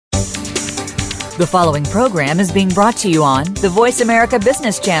The following program is being brought to you on the Voice America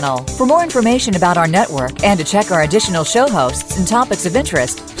Business Channel. For more information about our network and to check our additional show hosts and topics of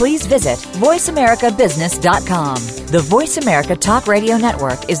interest, please visit voiceamericabusiness.com. The Voice America Talk Radio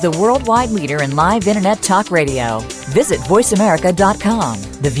Network is the worldwide leader in live Internet talk radio. Visit voiceamerica.com.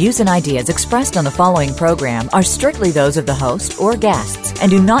 The views and ideas expressed on the following program are strictly those of the host or guests and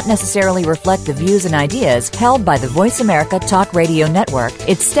do not necessarily reflect the views and ideas held by the Voice America Talk Radio Network,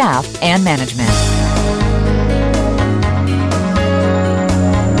 its staff, and management.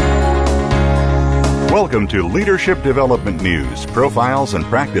 Welcome to Leadership Development News, profiles and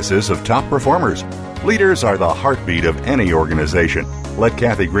practices of top performers. Leaders are the heartbeat of any organization. Let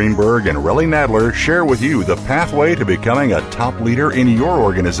Kathy Greenberg and Relly Nadler share with you the pathway to becoming a top leader in your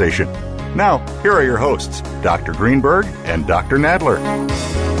organization. Now, here are your hosts, Dr. Greenberg and Dr. Nadler.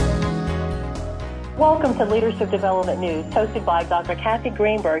 Welcome to Leadership Development News, hosted by Dr. Kathy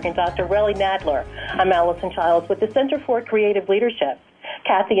Greenberg and Dr. Relly Nadler. I'm Allison Childs with the Center for Creative Leadership.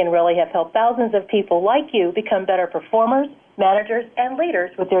 Kathy and Relly have helped thousands of people like you become better performers, managers, and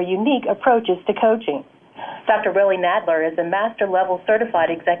leaders with their unique approaches to coaching. Dr. Relly Nadler is a master-level certified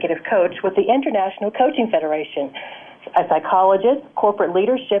executive coach with the International Coaching Federation. A psychologist, corporate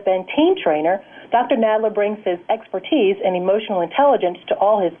leadership, and team trainer, Dr. Nadler brings his expertise in emotional intelligence to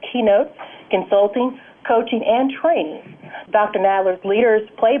all his keynotes, consulting, coaching, and training. Dr. Nadler's Leaders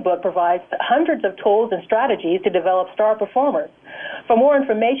Playbook provides hundreds of tools and strategies to develop star performers. For more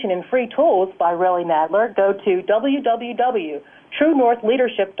information and free tools by Relly Nadler, go to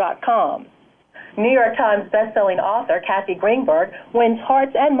www.truenorthleadership.com. New York Times bestselling author Kathy Greenberg wins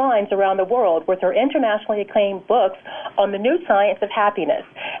hearts and minds around the world with her internationally acclaimed books on the new science of happiness,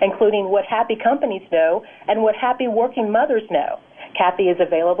 including What Happy Companies Know and What Happy Working Mothers Know. Kathy is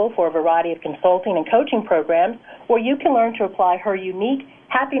available for a variety of consulting and coaching programs where you can learn to apply her unique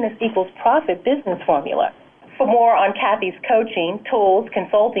happiness equals profit business formula. For more on Kathy's coaching, tools,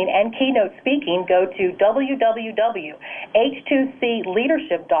 consulting, and keynote speaking, go to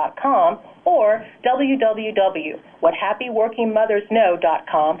www.h2cleadership.com or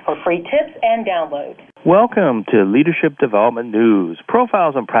www.whathappyworkingmothersknow.com for free tips and downloads. Welcome to Leadership Development News,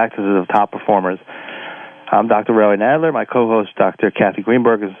 profiles and practices of top performers. I'm Dr. Relly Nadler. My co-host, Dr. Kathy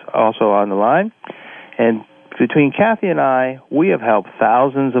Greenberg, is also on the line. And between Kathy and I, we have helped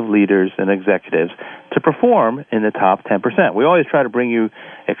thousands of leaders and executives to perform in the top 10%. We always try to bring you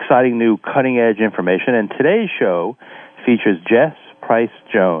exciting new cutting-edge information, and today's show features Jess Pryce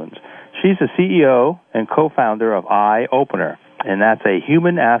Jones. She's the CEO and co-founder of Eye Opener, and that's a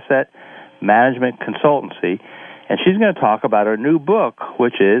human asset management consultancy, and she's going to talk about her new book,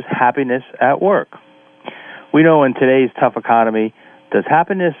 which is Happiness at Work. We know in today's tough economy, does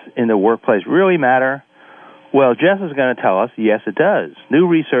happiness in the workplace really matter? Well, Jess is going to tell us, yes, it does. New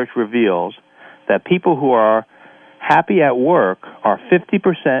research reveals that people who are happy at work are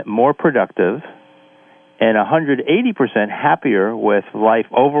 50% more productive and 180% happier with life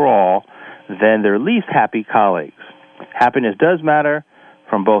overall than their least happy colleagues. Happiness does matter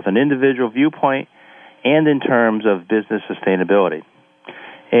from both an individual viewpoint and in terms of business sustainability.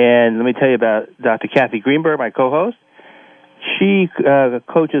 And let me tell you about Dr. Kathy Greenberg, my co-host. She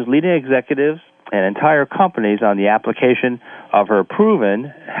coaches leading executives and entire companies on the application of her proven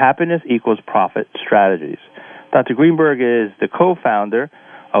happiness equals profit strategies. Dr. Greenberg is the co-founder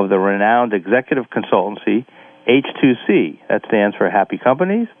of the renowned executive consultancy H2C. That stands for Happy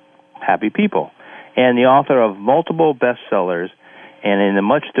Companies, Happy People, and the author of multiple bestsellers and in a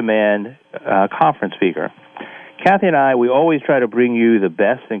much-demand conference speaker. Kathy and I, we always try to bring you the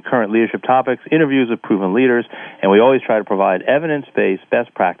best in current leadership topics, interviews with proven leaders, and we always try to provide evidence-based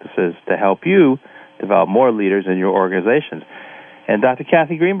best practices to help you develop more leaders in your organizations. And Dr.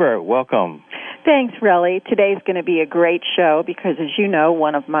 Kathy Greenberg, welcome. Thanks, Relly. Today's going to be a great show because, as you know,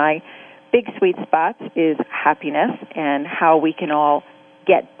 one of my big sweet spots is happiness and how we can all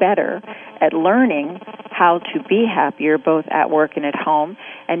get better at learning how to be happier both at work and at home.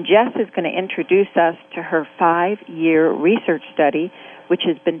 And Jess is going to introduce us to her 5-year research study, which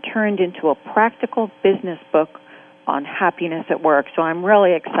has been turned into a practical business book on happiness at work. So I'm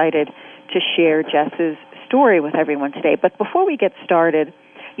really excited to share Jess's story with everyone today. But before we get started,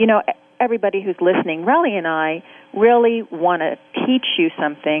 you know, everybody who's listening, Relly and I really want to teach you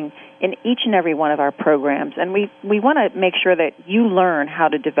something in each and every one of our programs. And we want to make sure that you learn how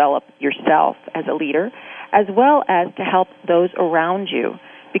to develop yourself as a leader, as well as to help those around you,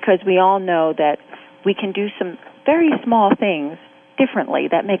 because we all know that we can do some very small things differently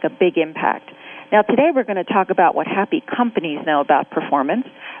that make a big impact. Now, today we're going to talk about what happy companies know about performance,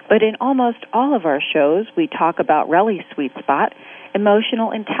 but in almost all of our shows, we talk about Relly's sweet spot,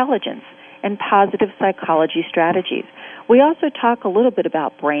 emotional intelligence, and positive psychology strategies. We also talk a little bit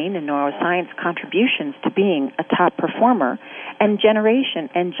about brain and neuroscience contributions to being a top performer and generation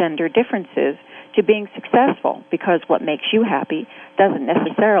and gender differences to being successful, because what makes you happy doesn't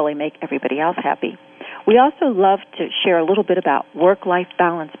necessarily make everybody else happy. We also love to share a little bit about work-life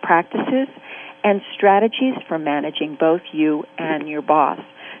balance practices and strategies for managing both you and your boss.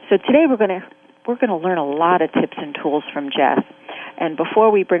 So today we're going to learn a lot of tips and tools from Jess. And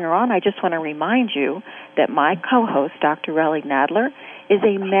before we bring her on, I just want to remind you that my co-host, Dr. Relly Nadler, is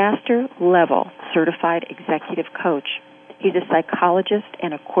a master-level certified executive coach. He's a psychologist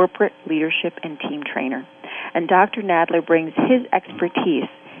and a corporate leadership and team trainer. And Dr. Nadler brings his expertise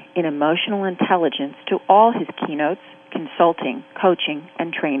in emotional intelligence to all his keynotes, consulting, coaching,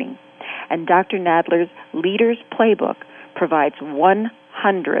 and training. And Dr. Nadler's Leaders Playbook provides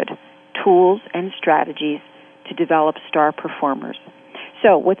 100 tools and strategies to develop star performers.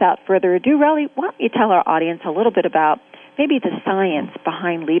 So without further ado, Relly, why don't you tell our audience a little bit about maybe the science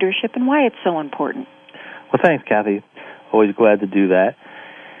behind leadership and why it's so important? Well, thanks, Kathy. Always glad to do that.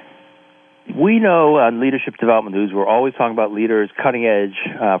 We know on Leadership Development News we're always talking about leaders, cutting-edge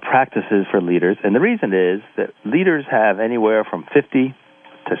practices for leaders, and the reason is that leaders have anywhere from 50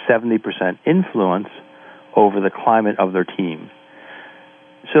 to 70% influence over the climate of their team.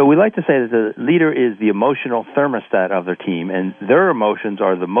 So we like to say that the leader is the emotional thermostat of their team, and their emotions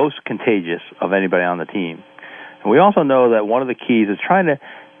are the most contagious of anybody on the team. And we also know that one of the keys is trying to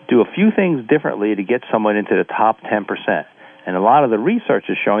do a few things differently to get someone into the top 10%. And a lot of the research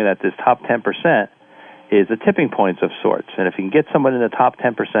is showing that this top 10% is a tipping point of sorts. And if you can get someone in the top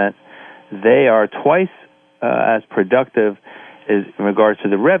 10%, they are twice as productive in regards to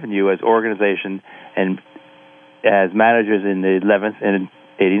the revenue as organization and as managers in the 11th and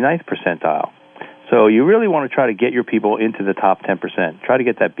 89th percentile. So you really want to try to get your people into the top 10%. Try to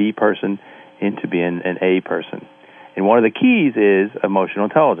get that B person into being an A person. And one of the keys is emotional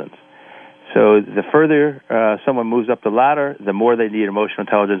intelligence. So the further someone moves up the ladder, the more they need emotional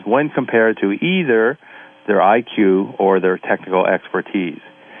intelligence when compared to either their IQ or their technical expertise.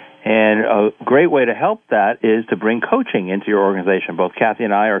 And a great way to help that is to bring coaching into your organization. Both Kathy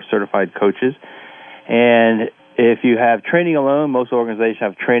and I are certified coaches. And if you have training alone, most organizations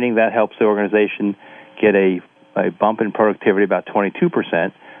have training. That helps the organization get a bump in productivity, about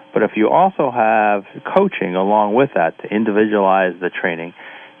 22%. But if you also have coaching along with that to individualize the training,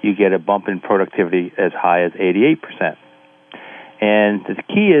 you get a bump in productivity as high as 88%. And the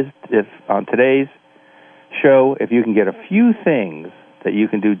key is, if on today's show, if you can get a few things that you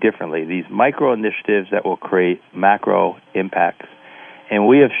can do differently, these micro initiatives that will create macro impacts. And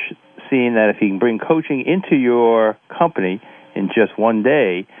we have seen that if you can bring coaching into your company in just one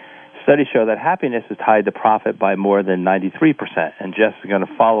day, studies show that happiness is tied to profit by more than 93%. And Jess is going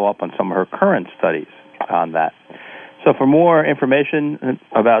to follow up on some of her current studies on that. So for more information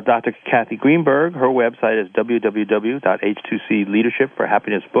about Dr. Kathy Greenberg, her website is www.h2cleadership for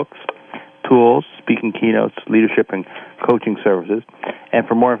happiness books, tools, speaking keynotes, leadership, and coaching services. And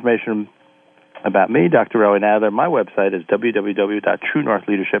for more information about me, Dr. Relly Nadler, my website is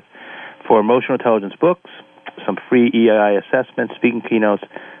www.truenorthleadership for emotional intelligence books, some free EI assessments, speaking keynotes,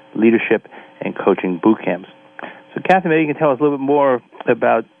 leadership, and coaching boot camps. So, Kathy, maybe you can tell us a little bit more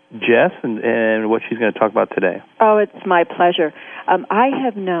about Jess and what she's going to talk about today. Oh, it's my pleasure. I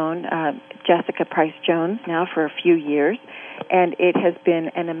have known Jessica Pryce Jones now for a few years, and it has been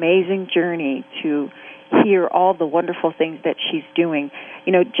an amazing journey to hear all the wonderful things that she's doing.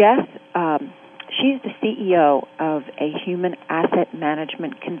 You know, Jess, she's the CEO of a human asset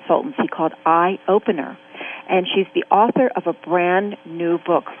management consultancy called Eye Opener, and she's the author of a brand new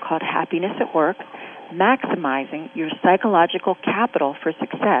book called Happiness at Work, Maximizing Your Psychological Capital for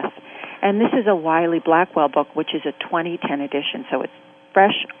Success. And this is a Wiley Blackwell book, which is a 2010 edition, so it's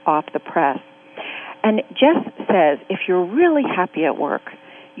fresh off the press. And Jess says if you're really happy at work,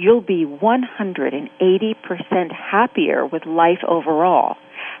 you'll be 180% happier with life overall,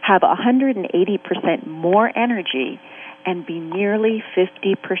 have 180% more energy, and be nearly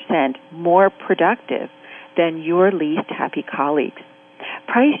 50% more productive than your least happy colleagues.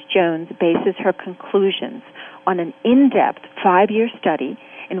 Pryce Jones bases her conclusions on an in-depth 5-year study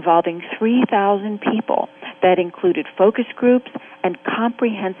involving 3,000 people that included focus groups and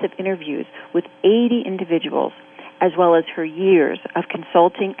comprehensive interviews with 80 individuals, as well as her years of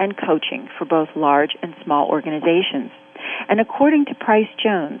consulting and coaching for both large and small organizations. And according to Pryce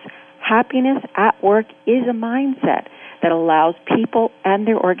Jones, happiness at work is a mindset that allows people and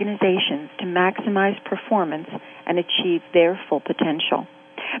their organizations to maximize performance and achieve their full potential.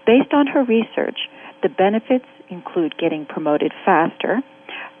 Based on her research, the benefits include getting promoted faster,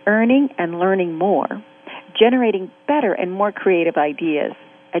 earning and learning more, generating better and more creative ideas,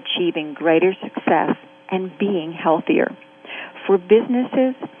 achieving greater success, and being healthier. For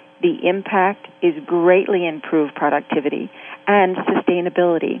businesses, the impact is greatly improved productivity and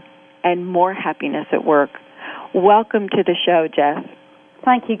sustainability and more happiness at work. Welcome to the show, Jess.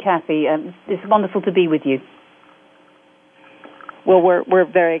 Thank you, Kathy. It's wonderful to be with you. Well, we're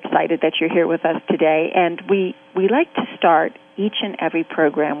very excited that you're here with us today, and we like to start each and every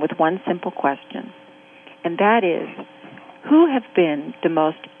program with one simple question, and that is, who have been the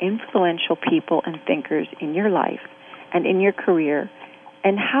most influential people and thinkers in your life and in your career,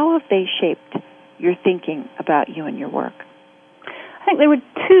 and how have they shaped your thinking about you and your work? I think there were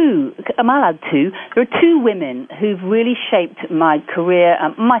two, am I allowed two? There are two women who've really shaped my career,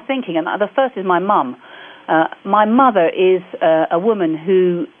 my thinking, and the first is my mum. My mother is a woman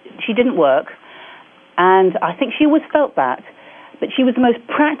who, she didn't work, and I think she always felt that, but she was the most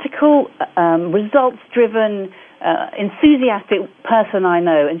practical, results-driven, enthusiastic person I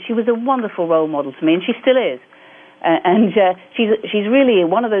know, and she was a wonderful role model to me, and she still is. And she's really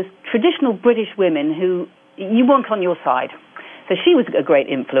one of those traditional British women who you want on your side. So she was a great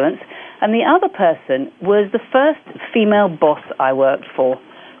influence. And the other person was the first female boss I worked for,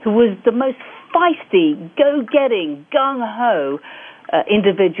 who was the most feisty, go-getting, gung-ho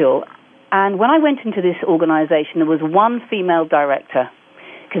individual. And when I went into this organization, there was one female director,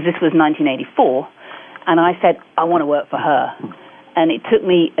 because this was 1984, and I said, I want to work for her. And it took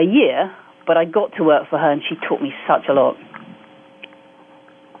me a year, but I got to work for her, and she taught me such a lot.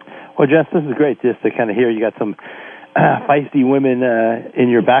 Well, Jess, this is great just to kind of hear you got some feisty women in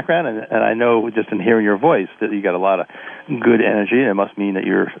your background, and I know just in hearing your voice that you got a lot of good energy, and it must mean that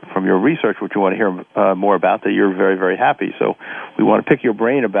you're, from your research, which you want to hear more about, that you're very, very happy. So we want to pick your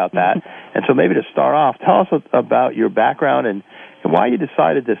brain about that. And so maybe to start off, tell us about your background and why you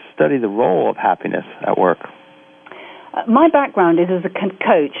decided to study the role of happiness at work. My background is as a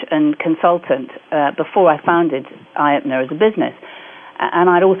coach and consultant before I founded Eye-Opener as a business. And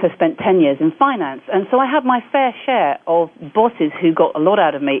I'd also spent 10 years in finance. And so I had my fair share of bosses who got a lot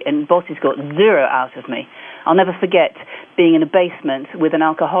out of me and bosses got zero out of me. I'll never forget being in a basement with an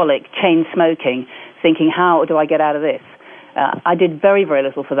alcoholic, chain smoking, thinking, how do I get out of this? I did very, very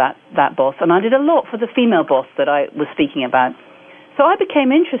little for that boss. And I did a lot for the female boss that I was speaking about. So I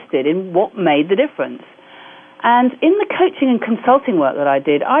became interested in what made the difference. And in the coaching and consulting work that I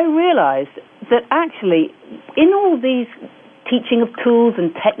did, I realized that actually in all these teaching of tools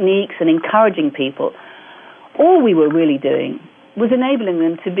and techniques and encouraging people, all we were really doing was enabling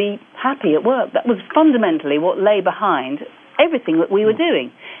them to be happy at work. That was fundamentally what lay behind everything that we were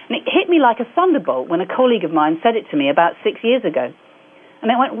doing. And it hit me like a thunderbolt when a colleague of mine said it to me about 6 years ago.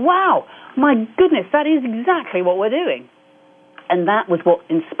 And I went, wow, my goodness, that is exactly what we're doing. And that was what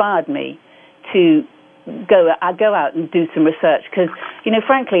inspired me to go out and do some research. Because,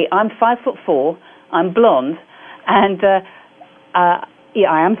 frankly, I'm 5'4", I'm blonde, and I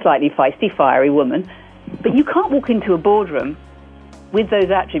am slightly feisty, fiery woman, but you can't walk into a boardroom with those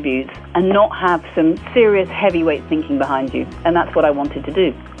attributes and not have some serious heavyweight thinking behind you, and that's what I wanted to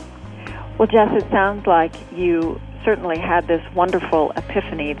do. Well, Jess, it sounds like you certainly had this wonderful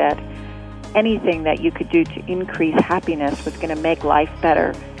epiphany that anything that you could do to increase happiness was going to make life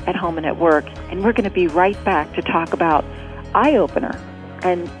better at home and at work, and we're going to be right back to talk about Eye-Opener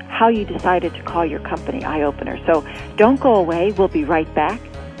and how you decided to call your company Eye-Opener. So don't go away. We'll be right back.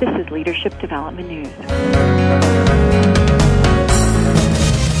 This is Leadership Development News.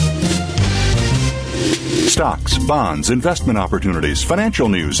 Stocks, bonds, investment opportunities, financial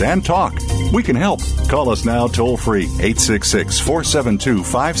news, and talk. We can help. Call us now toll-free,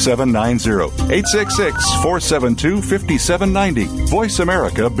 866-472-5790, 866-472-5790, Voice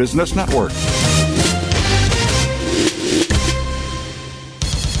America Business Network.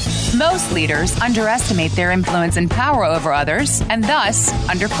 Most leaders underestimate their influence and power over others and thus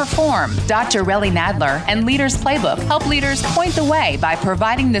underperform. Dr. Relly Nadler and Leaders Playbook help leaders point the way by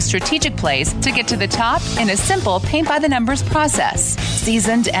providing the strategic plays to get to the top in a simple paint-by-the-numbers process.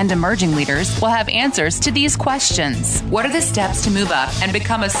 Seasoned and emerging leaders will have answers to these questions. What are the steps to move up and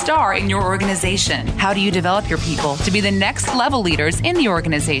become a star in your organization? How do you develop your people to be the next level leaders in the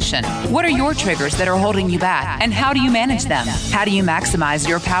organization? What are your triggers that are holding you back, and how do you manage them? How do you maximize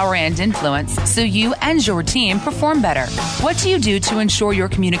your power and influence so you and your team perform better? What do you do to ensure your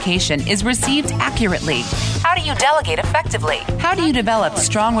communication is received accurately? How do do you delegate effectively? How do you develop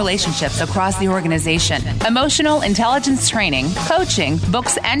strong relationships across the organization? Emotional intelligence training, coaching,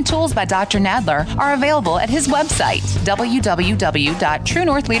 books, and tools by Dr. Nadler are available at his website,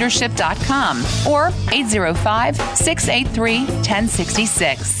 www.truenorthleadership.com or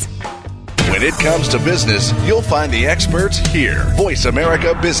 805-683-1066. When it comes to business, you'll find the experts here. Voice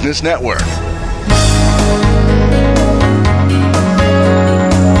America Business Network.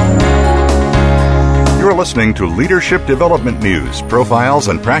 You're listening to Leadership Development News, Profiles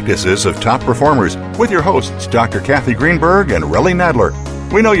and Practices of Top Performers, with your hosts, Dr. Kathy Greenberg and Relly Nadler.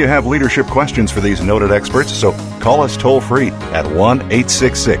 We know you have leadership questions for these noted experts, so call us toll-free at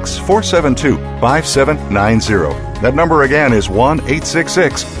 1-866-472-5790. That number again is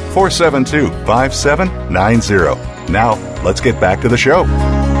 1-866-472-5790. Now, let's get back to the show.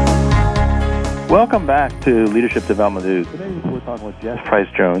 Welcome back to Leadership Development News. Today we're talking with Jess Pryce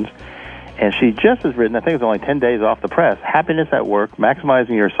Jones, and she just has written, I think it's only 10 days off the press, Happiness at Work,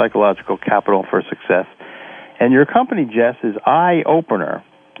 Maximizing Your Psychological Capital for Success. And your company, Jess, is Eye Opener,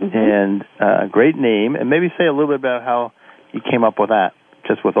 and a great name. And maybe say a little bit about how you came up with that,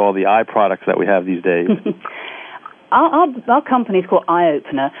 just with all the eye products that we have these days. Our company is called Eye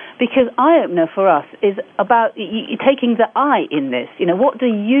Opener because Eye Opener for us is about taking the I in this. You know, what do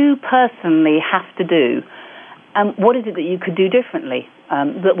you personally have to do, and what is it that you could do differently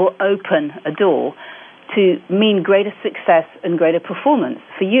that will open a door to mean greater success and greater performance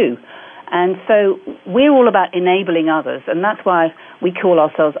for you? And so we're all about enabling others, and that's why we call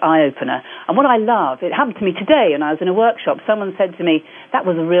ourselves Eye Opener. And what I love, it happened to me today, and I was in a workshop. Someone said to me, that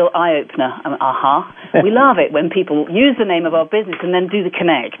was a real eye opener. I went, We love it when people use the name of our business and then do the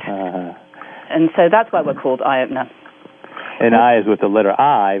connect. And so that's why we're called Eye Opener. And I is with the letter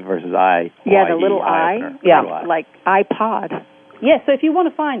I versus I. Yeah, the little I. Yeah, like iPod. Yeah, so if you want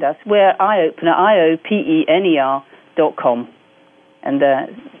to find us, we're Eye Opener, IOPENER.com. And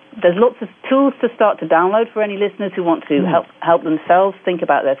there's lots of tools to start to download for any listeners who want to help themselves think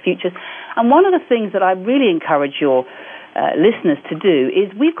about their futures. And one of the things that I really encourage your listeners to do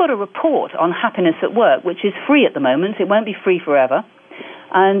is we've got a report on happiness at work, which is free at the moment. It won't be free forever.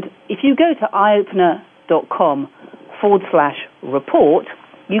 And if you go to eyeopener.com/report,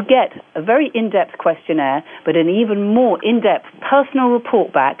 you get a very in-depth questionnaire, but an even more in-depth personal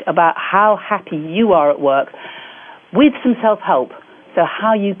report back about how happy you are at work with some self-help. So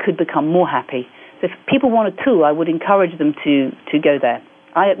how you could become more happy. So if people want a tool, I would encourage them to go there.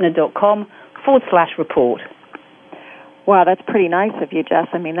 eyeopener.com/report. Wow, that's pretty nice of you, Jess.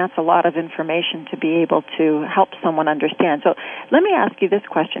 I mean, that's a lot of information to be able to help someone understand. So let me ask you this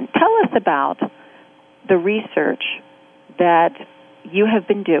question. Tell us about the research that you have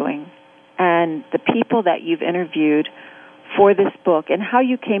been doing and the people that you've interviewed for this book and how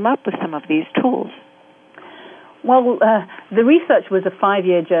you came up with some of these tools. Well, the research was a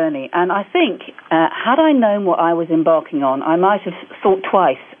 5-year journey, and I think had I known what I was embarking on, I might have thought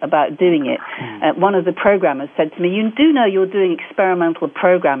twice about doing it. One of the programmers said to me, you do know you're doing experimental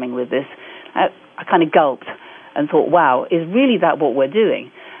programming with this. I kind of gulped and thought, wow, is really that what we're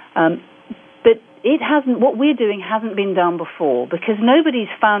doing? But what we're doing hasn't been done before because nobody's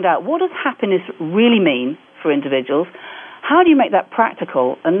found out what does happiness really mean for individuals, how do you make that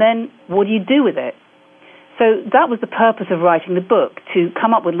practical, and then what do you do with it? So that was the purpose of writing the book, to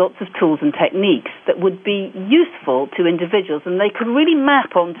come up with lots of tools and techniques that would be useful to individuals and they could really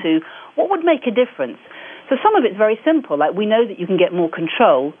map onto what would make a difference. So some of it's very simple, like we know that you can get more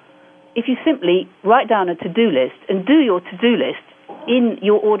control if you simply write down a to-do list and do your to-do list in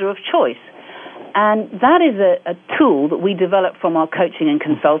your order of choice. And that is a tool that we developed from our coaching and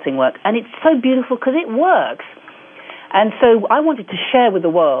consulting work, and it's so beautiful because it works. And so I wanted to share with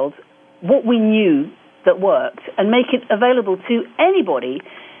the world what we knew that worked and make it available to anybody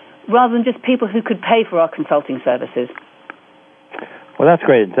rather than just people who could pay for our consulting services. Well, that's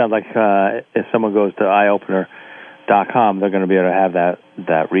great. It sounds like if someone goes to eyeopener.com, they're going to be able to have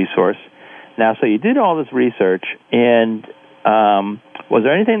that resource. Now, so you did all this research, and was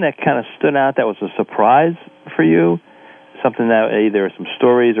there anything that kind of stood out that was a surprise for you? Something that either some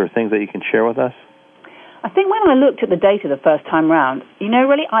stories or things that you can share with us? I think when I looked at the data the first time round,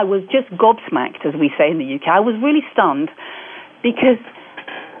 really, I was just gobsmacked, as we say in the UK. I was really stunned because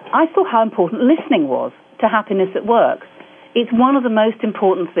I saw how important listening was to happiness at work. It's one of the most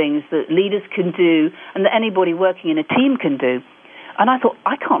important things that leaders can do and that anybody working in a team can do. And I thought,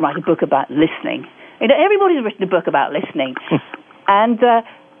 I can't write a book about listening. Everybody's written a book about listening.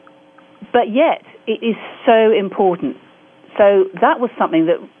 But yet, it is so important. So that was something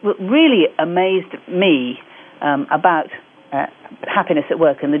that really amazed me about happiness at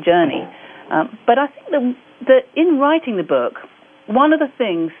work and the journey. But I think that that in writing the book, one of the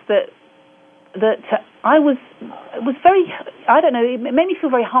things that I was very, I don't know, it made me feel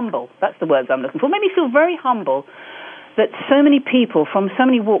very humble. That's the words I'm looking for. It made me feel very humble that so many people from so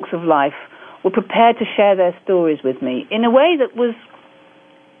many walks of life were prepared to share their stories with me in a way that was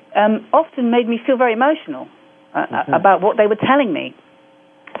often made me feel very emotional about what they were telling me.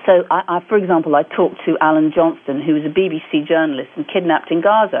 So, for example, I talked to Alan Johnston, who was a BBC journalist and kidnapped in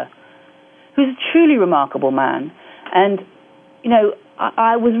Gaza, who's a truly remarkable man. And, you know,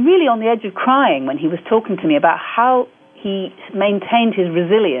 I was really on the edge of crying when he was talking to me about how he maintained his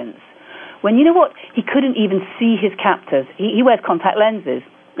resilience when, you know what, he couldn't even see his captors. He wears contact lenses.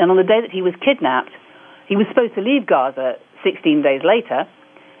 And on the day that he was kidnapped, he was supposed to leave Gaza 16 days later.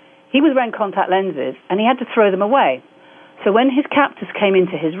 He was wearing contact lenses, and he had to throw them away. So when his captors came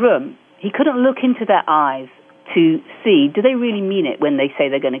into his room, he couldn't look into their eyes to see, do they really mean it when they say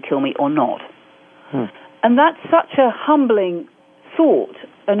they're going to kill me or not? And that's such a humbling thought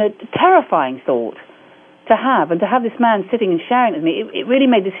and a terrifying thought to have, and to have this man sitting and sharing it with me, it really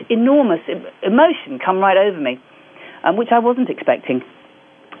made this enormous emotion come right over me, which I wasn't expecting.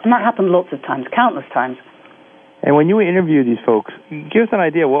 And that happened lots of times, countless times. And when you interview these folks, give us an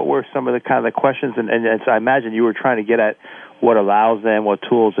idea what were some of the kind of the questions, and I imagine you were trying to get at what allows them, what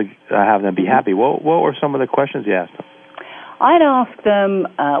tools to have them be happy. What were some of the questions you asked them? I'd ask them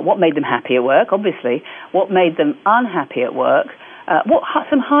what made them happy at work, obviously, what made them unhappy at work, what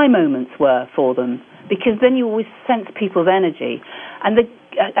some high moments were for them, because then you always sense people's energy. And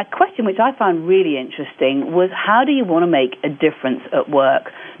a question which I found really interesting was, how do you want to make a difference at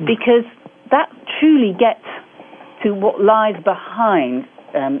work? Because that truly gets to what lies behind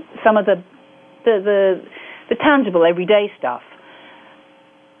some of the tangible everyday stuff.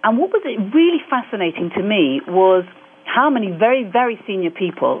 And what was really fascinating to me was how many very, very senior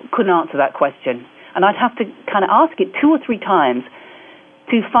people couldn't answer that question. And I'd have to kind of ask it 2 or 3 times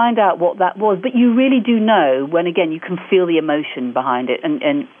to find out what that was. But you really do know when, again, you can feel the emotion behind it.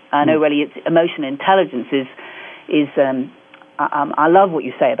 And I know really it's emotional intelligence is I love what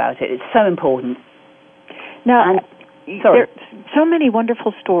you say about it. It's so important. Now, there are so many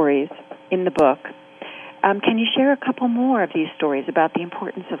wonderful stories in the book. Can you share a couple more of these stories about the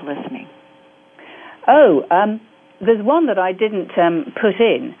importance of listening? There's one that I didn't put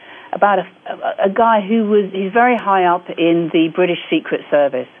in about a guy he's very high up in the British Secret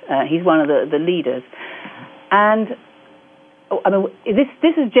Service. He's one of the leaders. And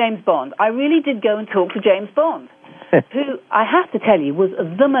this is James Bond. I really did go and talk to James Bond, who I have to tell you was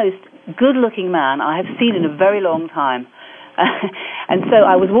the most good-looking man I have seen in a very long time. And so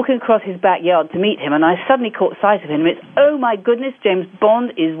I was walking across his backyard to meet him, and I suddenly caught sight of him. It's, oh my goodness, James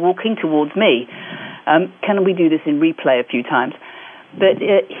Bond is walking towards me. Can we do this in replay a few times? But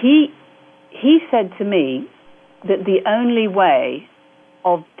he said to me that the only way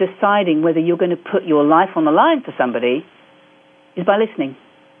of deciding whether you're going to put your life on the line for somebody is by listening.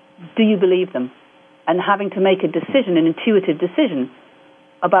 Do you believe them? And having to make a decision, an intuitive decision,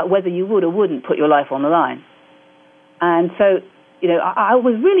 about whether you would or wouldn't put your life on the line. And so, you know, I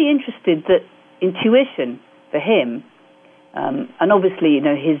was really interested that intuition for him, and obviously, you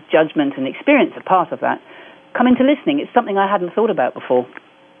know, his judgment and experience are part of that, come into listening. It's something I hadn't thought about before.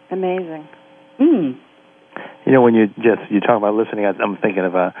 Amazing. You know, when you talk about listening, I'm thinking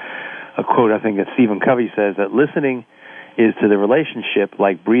of a quote I think that Stephen Covey says, that listening is to the relationship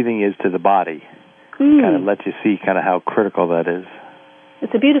like breathing is to the body. Kind of lets you see kind of how critical that is.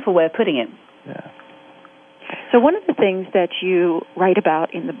 It's a beautiful way of putting it. Yeah. So one of the things that you write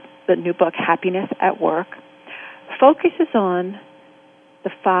about in the new book, Happiness at Work, focuses on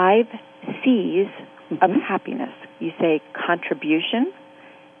the 5 C's of happiness. You say contribution,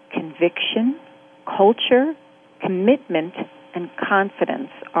 conviction, culture, commitment, and confidence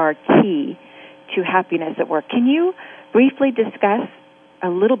are key to happiness at work. Can you briefly discuss a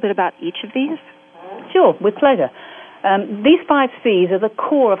little bit about each of these? Sure, with pleasure. These 5 C's are the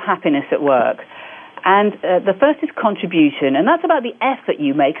core of happiness at work. And the first is contribution, and that's about the effort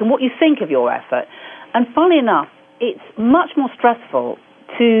you make and what you think of your effort. And funnily enough, it's much more stressful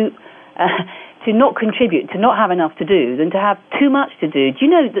to not contribute, to not have enough to do, than to have too much to do. Do you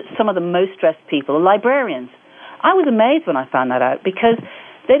know that some of the most stressed people are librarians? I was amazed when I found that out, because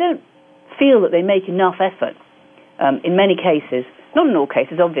they don't feel that they make enough effort in many cases. Not in all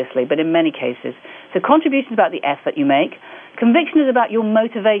cases, obviously, but in many cases. So contribution is about the effort you make. Conviction is about your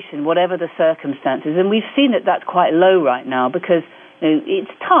motivation, whatever the circumstances. And we've seen that that's quite low right now, because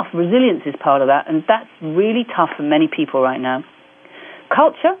it's tough. Resilience is part of that, and that's really tough for many people right now.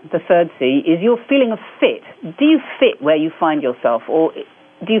 Culture, the third C, is your feeling of fit. Do you fit where you find yourself? Or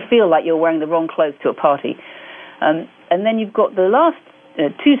do you feel like you're wearing the wrong clothes to a party? And then you've got the last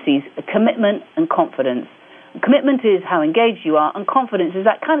two C's, commitment and confidence. Commitment is how engaged you are, and confidence is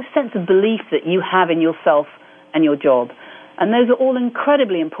that kind of sense of belief that you have in yourself and your job. And those are all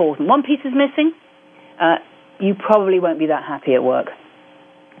incredibly important. One piece is missing, you probably won't be that happy at work.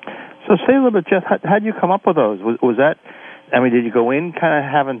 So say a little bit, Jess, how did you come up with those? Was that, did you go in kind of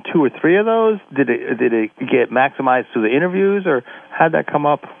having two or three of those? Did it get maximized through the interviews, or how did that come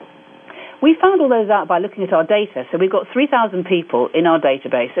up? We found all those out by looking at our data. So we've got 3,000 people in our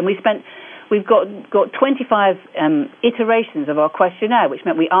database, and we've got 25 iterations of our questionnaire, which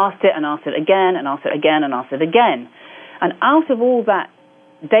meant we asked it and asked it again and asked it again and asked it again. And out of all that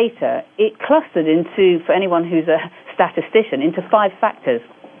data, it clustered into, for anyone who's a statistician, into 5 factors.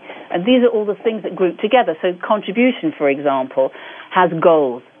 And these are all the things that group together. So contribution, for example, has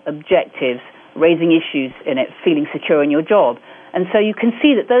goals, objectives, raising issues in it, feeling secure in your job. And so you can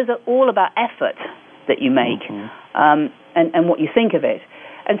see that those are all about effort that you make, and what you think of it.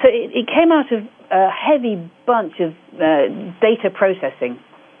 And so it came out of a heavy bunch of data processing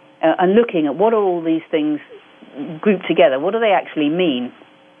and looking at what are all these things grouped together. What do they actually mean?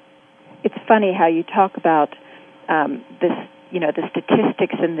 It's funny how you talk about this, the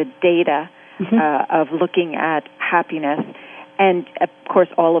statistics and the data of looking at happiness. And, of course,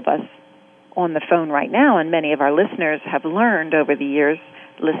 all of us on the phone right now, and many of our listeners have learned over the years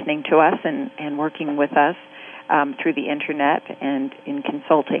listening to us and working with us through the Internet and in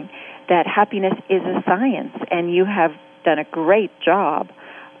consulting, that happiness is a science. And you have done a great job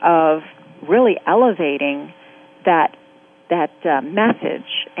of really elevating that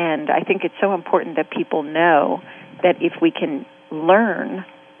message. And I think it's so important that people know that if we can learn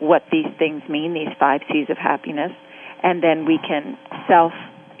what these things mean, these 5 C's of happiness, and then we can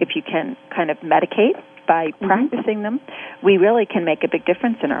if you can kind of medicate by practicing them, we really can make a big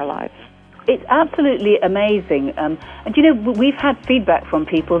difference in our lives. It's absolutely amazing. And, we've had feedback from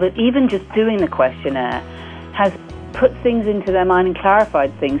people that even just doing the questionnaire has put things into their mind and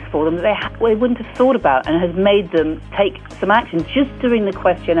clarified things for them that they wouldn't have thought about, and has made them take some action just doing the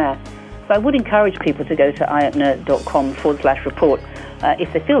questionnaire. So I would encourage people to go to iapner.com/report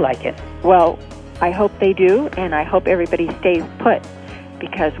if they feel like it. Well, I hope they do, and I hope everybody stays put,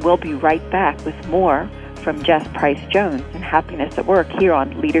 because we'll be right back with more from Jess Pryce Jones and Happiness at Work here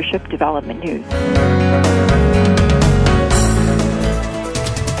on Leadership Development News.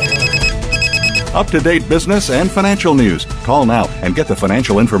 Up-to-date business and financial news. Call now and get the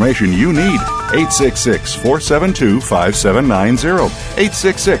financial information you need. 866-472-5790.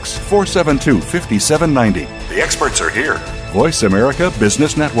 866-472-5790. The experts are here. Voice America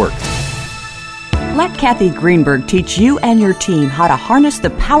Business Network. Let Kathy Greenberg teach you and your team how to harness the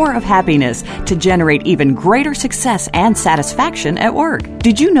power of happiness to generate even greater success and satisfaction at work.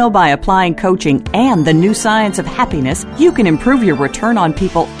 Did you know by applying coaching and the new science of happiness, you can improve your return on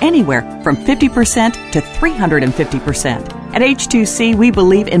people anywhere from 50% to 350%? At H2C, we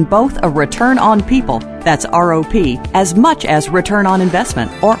believe in both a return on people, that's ROP, as much as return on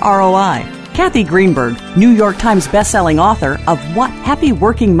investment, or ROI. Kathy Greenberg, New York Times bestselling author of What Happy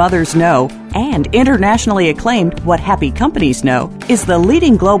Working Mothers Know and internationally acclaimed What Happy Companies Know, is the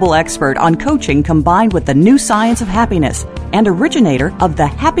leading global expert on coaching combined with the new science of happiness and originator of the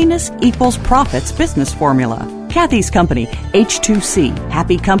Happiness Equals Profits business formula. Kathy's company, H2C,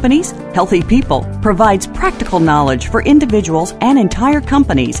 Happy Companies, Healthy People, provides practical knowledge for individuals and entire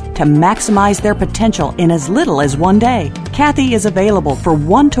companies to maximize their potential in as little as one day. Kathy is available for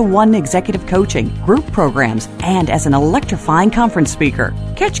one-to-one executive coaching, group programs, and as an electrifying conference speaker.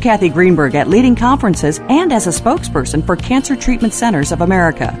 Catch Kathy Greenberg at leading conferences and as a spokesperson for Cancer Treatment Centers of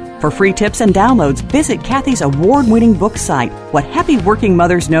America. For free tips and downloads, visit Kathy's award-winning book site,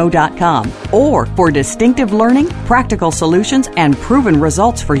 whathappyworkingmothersknow.com. Or for distinctive learning, practical solutions, and proven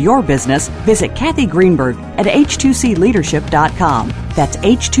results for your business, visit Kathy Greenberg at h2cleadership.com. That's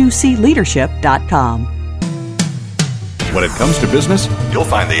h2cleadership.com. When it comes to business, you'll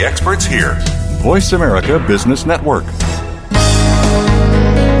find the experts here. Voice America Business Network.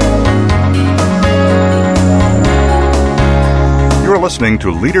 You're listening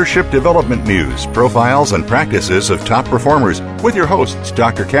to Leadership Development News, profiles and practices of top performers, with your hosts,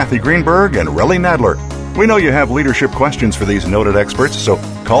 Dr. Kathy Greenberg and Relly Nadler. We know you have leadership questions for these noted experts, so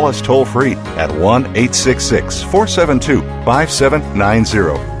call us toll-free at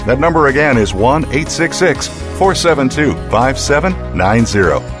 1-866-472-5790. That number again is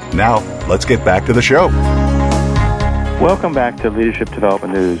 1-866-472-5790. Now, let's get back to the show. Welcome back to Leadership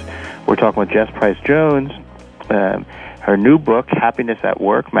Development News. We're talking with Jess Pryce Jones. Her new book, Happiness at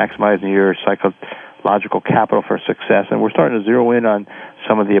Work, Maximizing Your logical capital for success, and we're starting to zero in on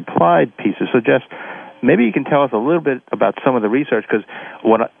some of the applied pieces. So, Jess, maybe you can tell us a little bit about some of the research, because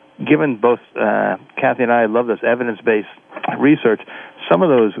given both Kathy and I love this evidence-based research, some of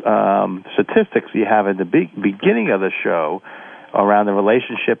those statistics you have at the beginning of the show around the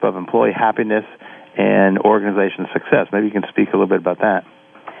relationship of employee happiness and organization success. Maybe you can speak a little bit about that.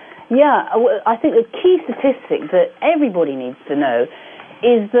 Yeah, I think the key statistic that everybody needs to know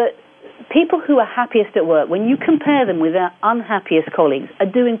is that people who are happiest at work, when you compare them with their unhappiest colleagues, are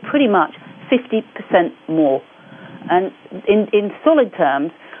doing pretty much 50% more. And in solid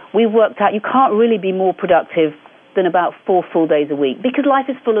terms, we've worked out you can't really be more productive than about 4 full days a week, because life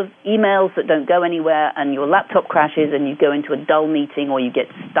is full of emails that don't go anywhere, and your laptop crashes and you go into a dull meeting or you get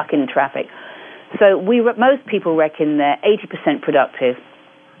stuck in traffic. So most people reckon they're 80% productive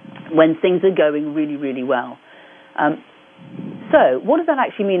when things are going really, really well. So what does that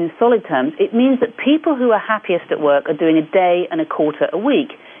actually mean in solid terms? It means that people who are happiest at work are doing a day and a quarter a week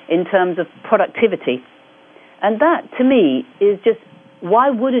in terms of productivity. And that, to me, is just, why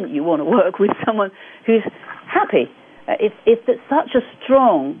wouldn't you want to work with someone who's happy? If there's such a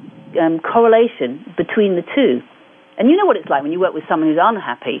strong correlation between the two. And you know what it's like when you work with someone who's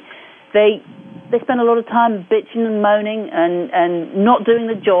unhappy. They spend a lot of time bitching and moaning and not doing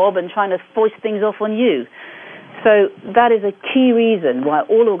the job and trying to foist things off on you. So that is a key reason why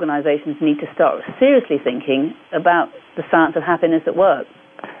all organizations need to start seriously thinking about the science of happiness at work.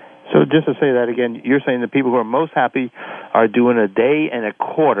 So just to say that again, you're saying the people who are most happy are doing a day and a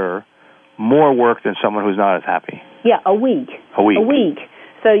quarter more work than someone who's not as happy. Yeah, a week. A week.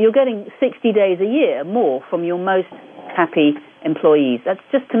 So you're getting 60 days a year more from your most happy employees. That's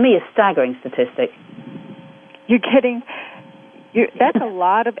just, to me, a staggering statistic. You're kidding. That's a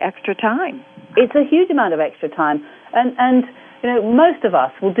lot of extra time. It's a huge amount of extra time. And you know, most of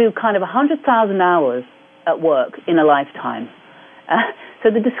us will do kind of 100,000 hours at work in a lifetime. So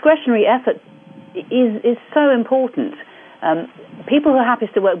the discretionary effort is so important. People who are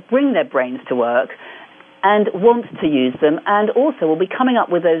happiest at work bring their brains to work and want to use them, and also will be coming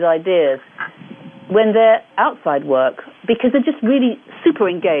up with those ideas when they're outside work, because they're just really super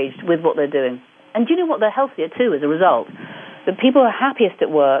engaged with what they're doing. And do you know what? They're healthier too as a result. The people who are happiest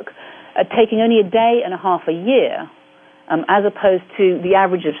at work are taking only a day and a half a year, as opposed to the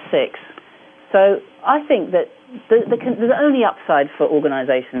average of 6. So I think that there's only upside for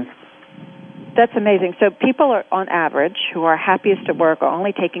organizations. That's amazing. So people are, on average, who are happiest at work are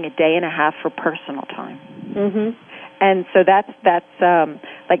only taking a day and a half for personal time. Mm-hmm. And so that's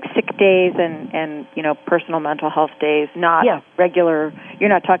like sick days and personal mental health days, not regular. You're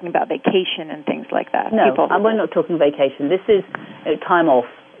not talking about vacation and things like that. No, we're not talking vacation. This is time off,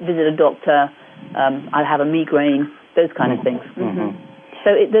 visit a doctor, I have a migraine, those kind of things. Mm-hmm.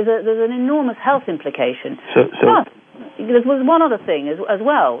 So there's an enormous health implication. But there was one other thing as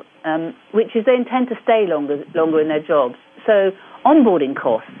well, which is they intend to stay longer in their jobs. So onboarding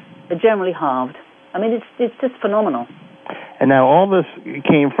costs are generally halved. I mean, it's just phenomenal. And now all this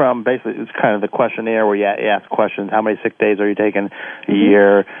came from, basically, it's kind of the questionnaire where you ask questions. How many sick days are you taking a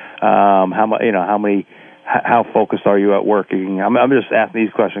year? How focused are you at working? I'm just asking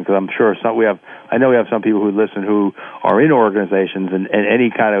these questions because I'm sure I know we have some people who listen who are in organizations, and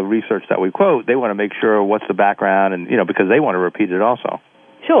any kind of research that we quote, they want to make sure what's the background, and because they want to repeat it also.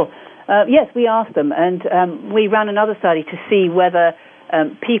 Sure. Yes, we asked them, and we ran another study to see whether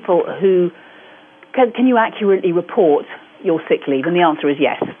people who can you accurately report your sick leave, and the answer is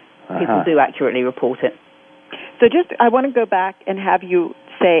yes. People do accurately report it. So I want to go back and have you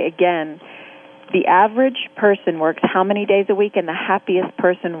say again, the average person works how many days a week, and the happiest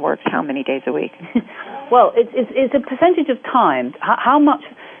person works how many days a week? Well, it's a percentage of time. How much?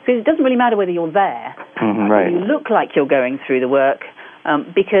 Because it doesn't really matter whether you're there. Mm-hmm, right. You look like you're going through the work,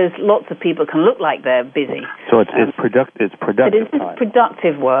 because lots of people can look like they're busy. So it's productive time. It is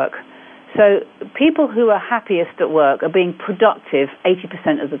productive work. So people who are happiest at work are being productive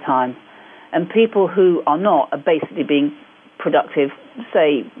 80% of the time, and people who are not are basically being productive,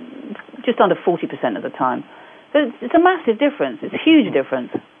 say, just under 40% of the time. So it's a massive difference. It's a huge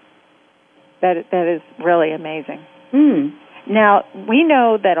difference. That is really amazing. Mm. Now, we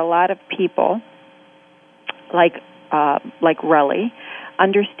know that a lot of people, like Relly,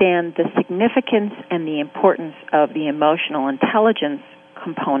 understand the significance and the importance of the emotional intelligence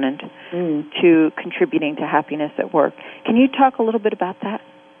component to contributing to happiness at work. Can you talk a little bit about that?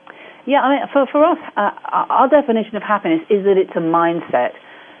 Yeah, I mean, for us, our definition of happiness is that it's a mindset,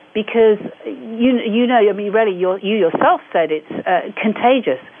 because really, you yourself said it's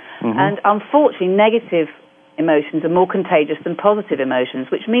contagious, and unfortunately, negative emotions are more contagious than positive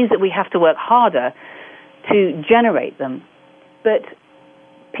emotions, which means that we have to work harder to generate them. But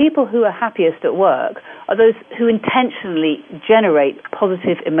people who are happiest at work are those who intentionally generate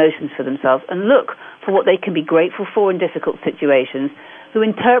positive emotions for themselves and look for what they can be grateful for in difficult situations, who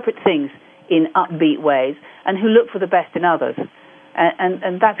interpret things in upbeat ways, and who look for the best in others.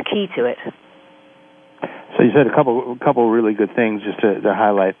 And that's key to it. So you said a couple really good things just to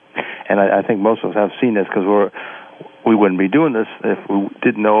highlight, and I think most of us have seen this because we wouldn't be doing this if we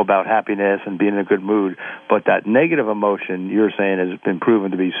didn't know about happiness and being in a good mood. But that negative emotion, you're saying, has been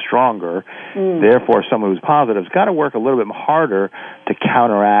proven to be stronger. Therefore, someone who's positive has got to work a little bit harder to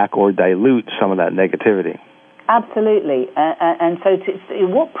counteract or dilute some of that negativity. Absolutely. And so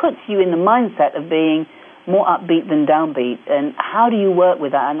what puts you in the mindset of being more upbeat than downbeat, and how do you work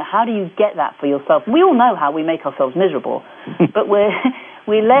with that, and how do you get that for yourself? We all know how we make ourselves miserable, but we're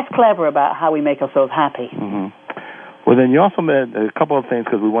less clever about how we make ourselves happy. Mm-hmm. Well, then you also made a couple of things,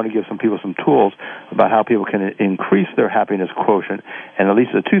 because we want to give some people some tools about how people can increase their happiness quotient. And at least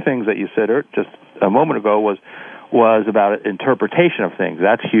the two things that you said just a moment ago was about interpretation of things.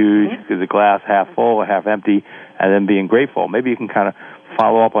 That's huge, because the glass half full or half empty, and then being grateful. Maybe you can kind of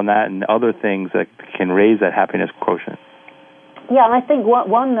follow up on that and other things that can raise that happiness quotient. Yeah, and I think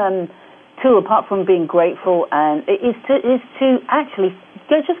one tool, apart from being grateful, and is to actually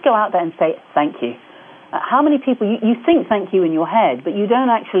just go out there and say thank you. How many people, you think thank you in your head, but you don't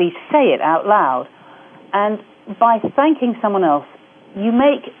actually say it out loud. And by thanking someone else, you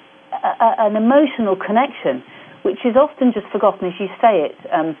make an emotional connection, which is often just forgotten as you say it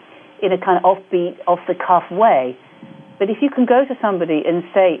in a kind of offbeat, off-the-cuff way. But if you can go to somebody and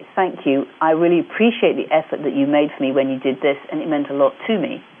say, thank you, I really appreciate the effort that you made for me when you did this, and it meant a lot to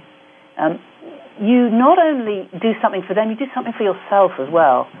me, you not only do something for them, you do something for yourself as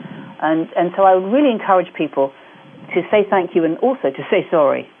well. And so I would really encourage people to say thank you and also to say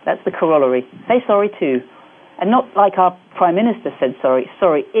sorry. That's the corollary. Say sorry too. And not like our Prime Minister said sorry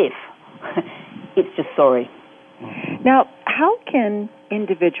if. It's just sorry. Now, how can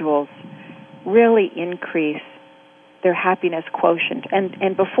individuals really increase their happiness quotient?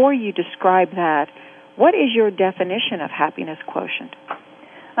 And before you describe that, what is your definition of happiness quotient?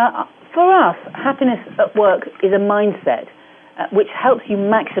 For us, happiness at work is a mindset which helps you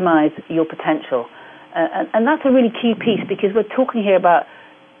maximize your potential. And that's a really key piece, because we're talking here about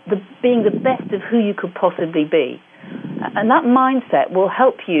being the best of who you could possibly be. And that mindset will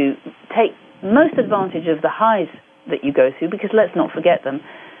help you take most advantage of the highs that you go through, because let's not forget them.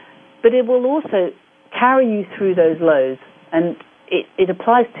 But it will also carry you through those lows, and it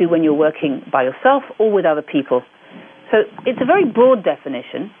applies to when you're working by yourself or with other people. So it's a very broad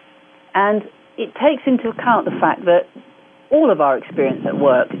definition, and it takes into account the fact that all of our experience at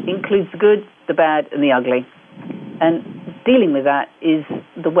work includes the good, the bad, and the ugly. And dealing with that is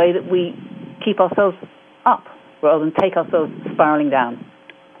the way that we keep ourselves up rather than take ourselves spiraling down.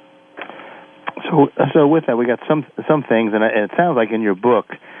 So with that, we got some things, and it sounds like in your book,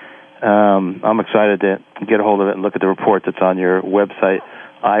 I'm excited to get a hold of it and look at the report that's on your website,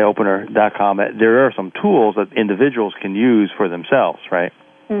 eyeopener.com. There are some tools that individuals can use for themselves, right?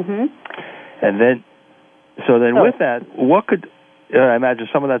 Mm-hmm. And then, with that, what could, I imagine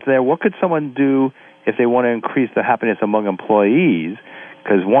some of that's there, what could someone do if they want to increase the happiness among employees?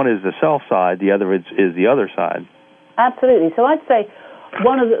 Because one is the self side, the other is the other side. Absolutely. So I'd say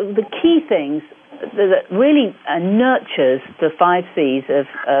one of the key things that really nurtures the 5 C's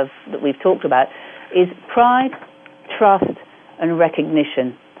of that we've talked about is pride, trust, and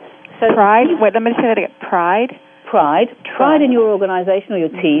recognition. So pride? Wait, let me say that again. Pride in your organization or your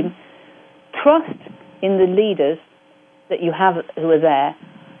team. Trust in the leaders that you have who are there.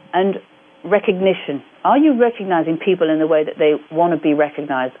 And recognition. Are you recognizing people in the way that they want to be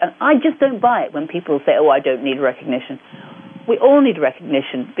recognized? And I just don't buy it when people say, I don't need recognition. We all need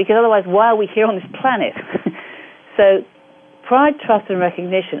recognition, because otherwise why are we here on this planet? So pride, trust, and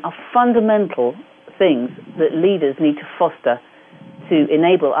recognition are fundamental things that leaders need to foster to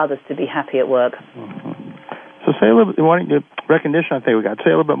enable others to be happy at work. Mm-hmm. So say a little bit, recognition, I think we got to say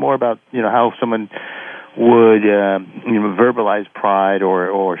a little bit more about, how someone would, verbalize pride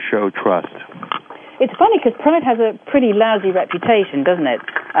or show trust. It's funny, because pride has a pretty lousy reputation, doesn't it?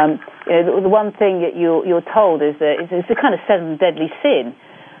 The one thing that you're told is that it's a kind of 7 deadly sin.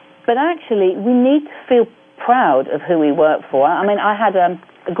 But actually, we need to feel proud of who we work for. I mean, I had a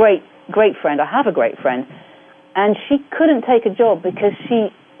great friend. I have a great friend. And she couldn't take a job because she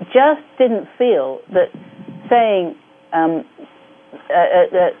just didn't feel that saying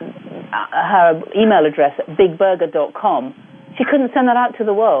her email address at bigburger.com, she couldn't send that out to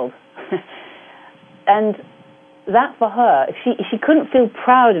the world. And that for her, if she couldn't feel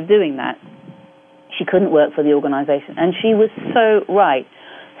proud of doing that, she couldn't work for the organization. And she was so right.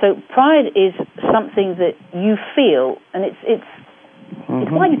 So pride is something that you feel, and it's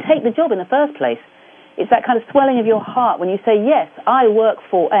why you take the job in the first place. It's that kind of swelling of your heart when you say, yes, I work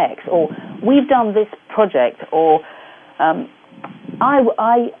for X, or we've done this project, or I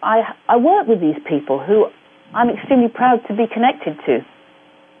work with these people who I'm extremely proud to be connected to.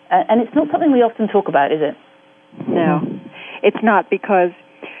 And it's not something we often talk about, is it? No, it's not, because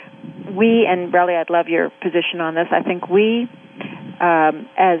we, and Relly, I'd love your position on this, I think we,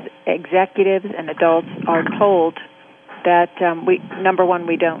 as executives and adults, are told that number one,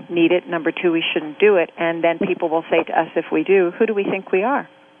 we don't need it, number two, we shouldn't do it, and then people will say to us if we do, who do we think we are?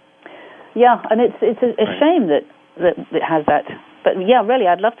 Yeah, and it's a shame that it has that. But yeah, really,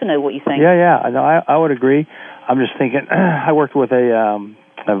 I'd love to know what you think. Yeah, no, I would agree. I'm just thinking, I worked with a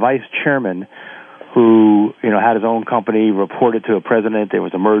vice chairman who, had his own company, reported to a president. There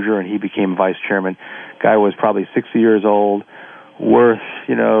was a merger, and he became vice chairman. Guy was probably 60 years old, worth,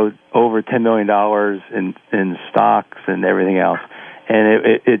 over $10 million in stocks and everything else.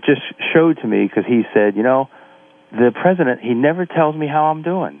 And it just showed to me, because he said, the president, he never tells me how I'm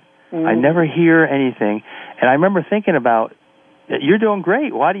doing. I never hear anything. And I remember thinking about, you're doing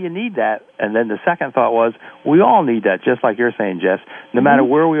great. Why do you need that? And then the second thought was, we all need that, just like you're saying, Jess. No matter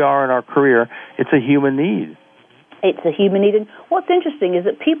where we are in our career, it's a human need. It's a human need. And what's interesting is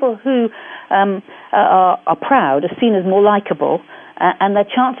that people who are proud are seen as more likable, and their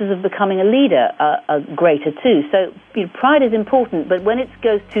chances of becoming a leader are greater too. So pride is important, but when it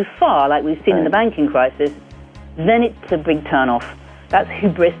goes too far, like we've seen in the banking crisis, then it's a big turn-off. That's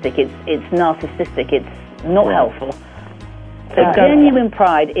hubristic. It's narcissistic. It's not helpful. So genuine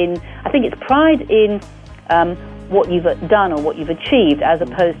pride I think it's pride in what you've done or what you've achieved, as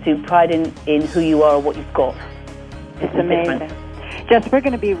opposed to pride in who you are or what you've got. It's amazing. Jess, we're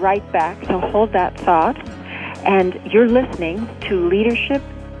going to be right back, so hold that thought. And you're listening to Leadership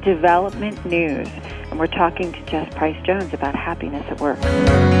Development News, and we're talking to Jess Pryce Jones about happiness at work.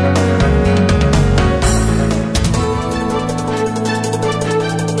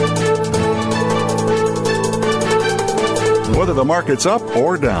 Whether the market's up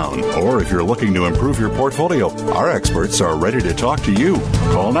or down, or if you're looking to improve your portfolio, our experts are ready to talk to you.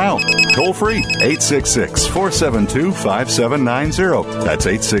 Call now. Toll free, 866-472-5790. That's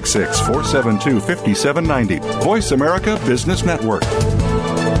 866-472-5790. Voice America Business Network.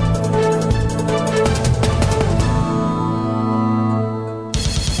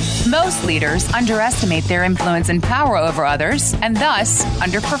 Most leaders underestimate their influence and power over others and thus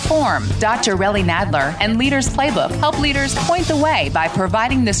underperform. Dr. Relly Nadler and Leaders Playbook help leaders point the way by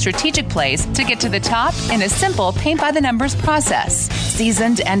providing the strategic plays to get to the top in a simple paint-by-the-numbers process.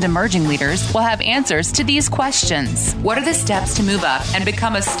 Seasoned and emerging leaders will have answers to these questions. What are the steps to move up and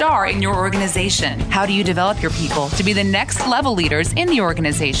become a star in your organization? How do you develop your people to be the next level leaders in the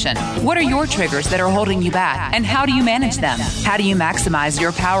organization? What are your triggers that are holding you back, and how do you manage them? How do you maximize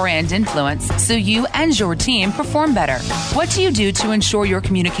your power and influence so you and your team perform better? What do you do to ensure your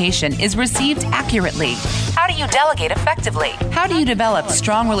communication is received accurately? How do you delegate effectively? How do you develop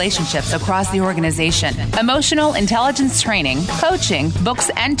strong relationships across the organization? Emotional intelligence training, coaching, books,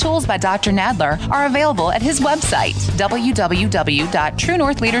 and tools by Dr. Nadler are available at his website,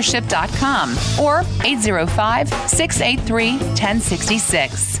 www.truenorthleadership.com or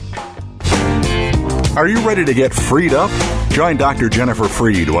 805-683-1066. Are you ready to get freed up? Join Dr. Jennifer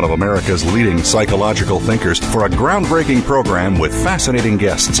Freed, one of America's leading psychological thinkers, for a groundbreaking program with fascinating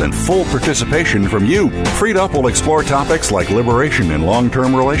guests and full participation from you. Freed Up will explore topics like liberation in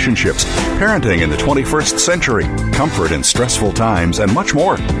long-term relationships, parenting in the 21st century, comfort in stressful times, and much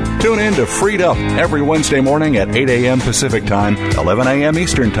more. Tune in to Freed Up every Wednesday morning at 8 a.m. Pacific Time, 11 a.m.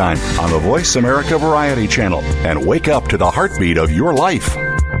 Eastern Time on the Voice America Variety Channel, and wake up to the heartbeat of your life.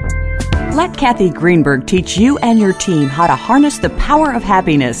 Let Kathy Greenberg teach you and your team how to harness the power of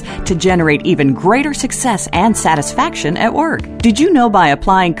happiness to generate even greater success and satisfaction at work. Did you know by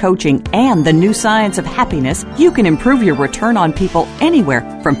applying coaching and the new science of happiness, you can improve your return on people anywhere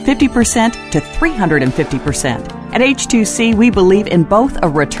from 50% to 350%? At H2C, we believe in both a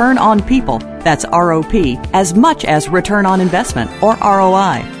return on people, that's ROP, as much as return on investment, or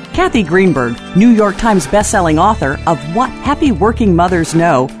ROI. Kathy Greenberg, New York Times bestselling author of What Happy Working Mothers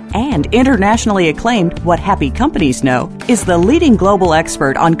Know and internationally acclaimed What Happy Companies Know, is the leading global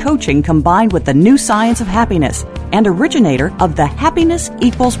expert on coaching combined with the new science of happiness and originator of the Happiness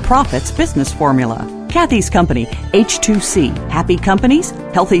Equals Profits business formula. Kathy's company, H2C, Happy Companies,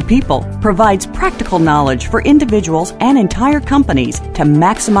 Healthy People, provides practical knowledge for individuals and entire companies to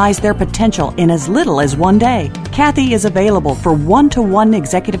maximize their potential in as little as one day. Kathy is available for one-to-one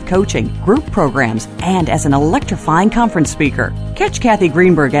executive coaching, group programs, and as an electrifying conference speaker. Catch Kathy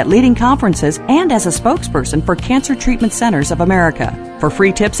Greenberg at leading conferences and as a spokesperson for Cancer Treatment Centers of America. For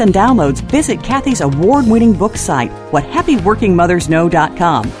free tips and downloads, visit Kathy's award-winning book site,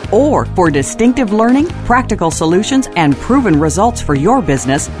 WhatHappyWorkingMothersKnow.com. Or for distinctive learning, practical solutions, and proven results for your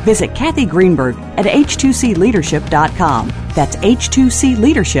business, visit Kathy Greenberg at H2CLeadership.com. That's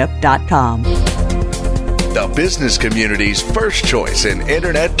H2CLeadership.com. The business community's first choice in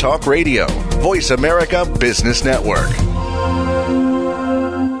Internet Talk Radio. Voice America Business Network.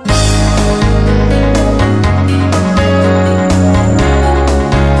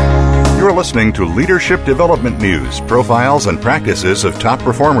 You're listening to Leadership Development News, Profiles and Practices of Top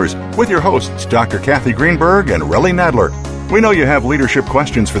Performers with your hosts, Dr. Kathy Greenberg and Relly Nadler. We know you have leadership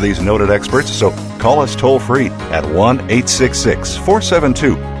questions for these noted experts, so call us toll-free at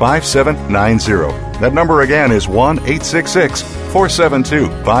 1-866-472-5790. That number again is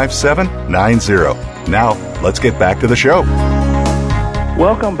 1-866-472-5790. Now, let's get back to the show.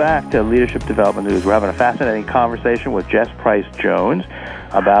 Welcome back to Leadership Development News. We're having a fascinating conversation with Jess Pryce Jones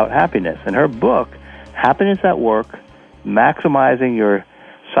about happiness. And her book, Happiness at Work, Maximizing Your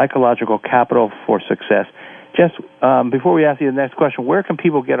Psychological Capital for Success. Jess, before we ask you the next question, where can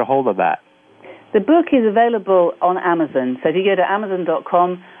people get a hold of that? The book is available on Amazon. So if you go to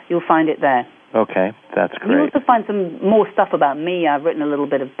Amazon.com, you'll find it there. Okay, that's great. You'll also find some more stuff about me. I've written a little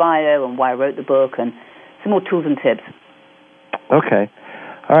bit of bio and why I wrote the book and some more tools and tips. Okay.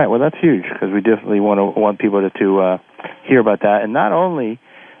 All right, well, that's huge because we definitely want people to hear about that. And not only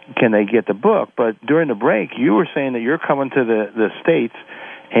can they get the book, but during the break, you were saying that you're coming to the States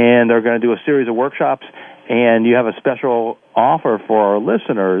and they're going to do a series of workshops, and you have a special offer for our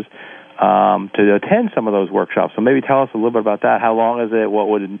listeners to attend some of those workshops. So maybe tell us a little bit about that. How long is it? What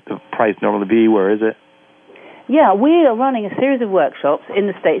would the price normally be? Where is it? Yeah, we are running a series of workshops in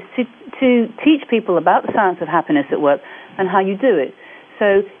the States to teach people about the science of happiness at work and how you do it.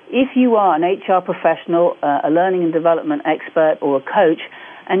 So if you are an HR professional, a learning and development expert, or a coach,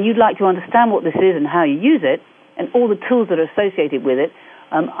 and you'd like to understand what this is and how you use it, and all the tools that are associated with it,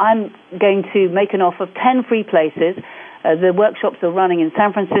 I'm going to make an offer of 10 free places. The workshops are running in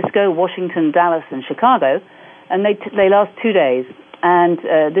San Francisco, Washington, Dallas, and Chicago, and they last 2 days. And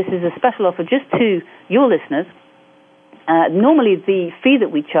this is a special offer just to your listeners. Normally, the fee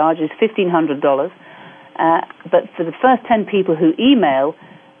that we charge is $1,500, but for the first 10 people who email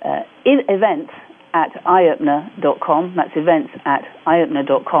events@eyeopener.com, that's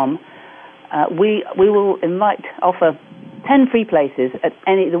events@eyeopener.com, we will offer 10 free places at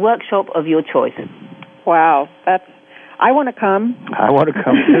the workshop of your choice. Wow, I want to come. I want to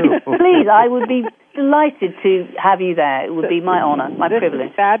come too. Please, I would be delighted to have you there. It would be my honor, my privilege.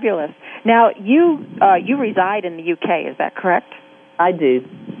 Is fabulous. Now, you reside in the UK, is that correct? I do.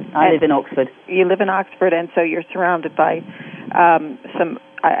 I live in Oxford. You live in Oxford, and so you're surrounded by some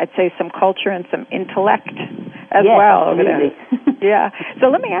culture and some intellect as well over there. Yeah. So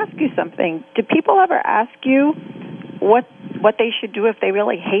let me ask you something. Do people ever ask you what they should do if they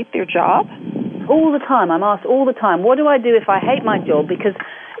really hate their job? All the time. I'm asked all the time, what do I do if I hate my job because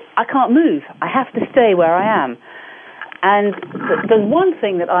I can't move? I have to stay where I am. And there's one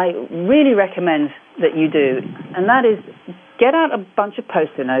thing that I really recommend that you do, and that is get out a bunch of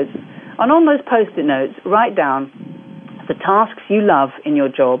Post-it notes, and on those Post-it notes, write down the tasks you love in your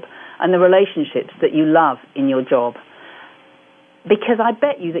job and the relationships that you love in your job. Because I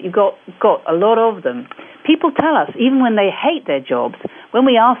bet you that you've got a lot of them. People tell us, even when they hate their jobs, when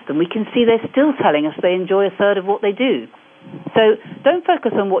we ask them, we can see they're still telling us they enjoy a third of what they do. So don't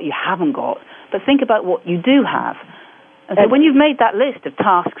focus on what you haven't got, but think about what you do have. And so when you've made that list of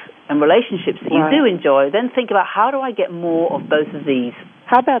tasks and relationships that you do enjoy, then think about how do I get more of both of these?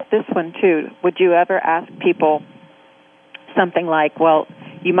 How about this one, too? Would you ever ask people something like, well,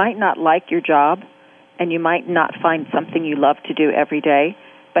 you might not like your job, and you might not find something you love to do every day,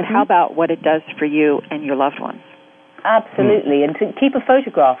 but how about what it does for you and your loved ones? Absolutely, and to keep a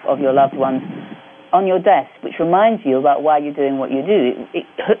photograph of your loved ones on your desk, which reminds you about why you're doing what you do. It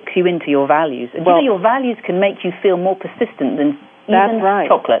hooks you into your values. And your values can make you feel more persistent than even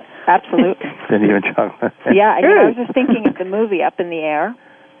chocolate. Absolutely. Than even chocolate. Yeah, and I was just thinking of the movie Up in the Air.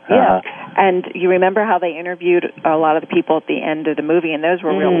 Yeah, and you remember how they interviewed a lot of the people at the end of the movie, and those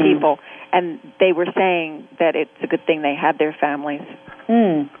were real people, and they were saying that it's a good thing they had their families.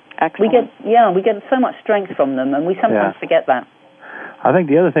 Excellent. We get so much strength from them, and we sometimes forget that. I think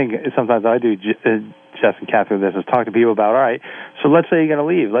the other thing sometimes I do, Jess and Kathy with this, is talk to people about, all right, so let's say you're going to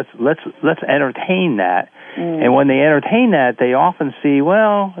leave. Let's entertain that. And when they entertain that, they often see,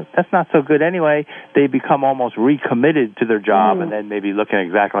 well, that's not so good anyway. They become almost recommitted to their job and then maybe looking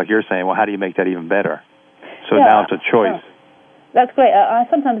exactly like you're saying, well, how do you make that even better? So now it's a choice. Yeah. That's great. I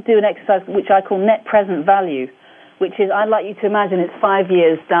sometimes do an exercise which I call net present value, which is I'd like you to imagine it's 5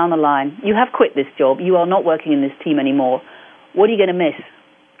 years down the line. You have quit this job. You are not working in this team anymore. What are you going to miss?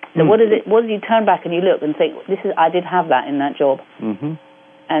 So what is it? What do you turn back and you look and think, I did have that in that job.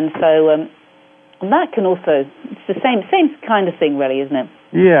 And so and that can also, it's the same kind of thing, really, isn't it?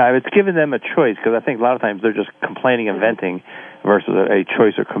 Yeah, it's giving them a choice, because I think a lot of times they're just complaining and venting versus a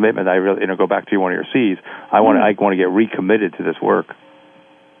choice or commitment. I really, go back to one of your C's. I want to get recommitted to this work.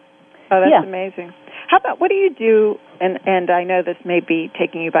 Oh, that's amazing. How about, what do you do, and I know this may be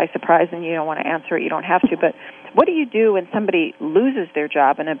taking you by surprise and you don't want to answer it, you don't have to, but what do you do when somebody loses their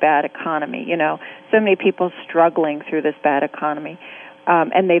job in a bad economy? So many people struggling through this bad economy.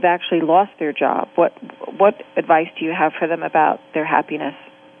 And they've actually lost their job. What advice do you have for them about their happiness?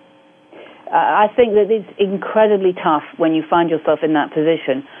 I think that it's incredibly tough when you find yourself in that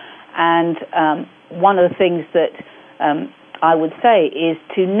position. And one of the things that I would say is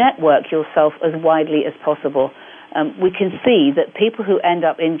to network yourself as widely as possible. We can see that people who end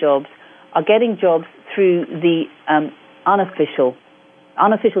up in jobs are getting jobs through the unofficial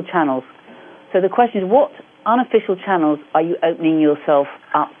channels. So the question is, what unofficial channels are you opening yourself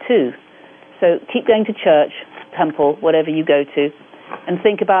up to? So keep going to church, temple, whatever you go to, and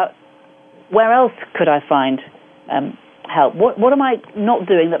think about, where else could I find help? What am I not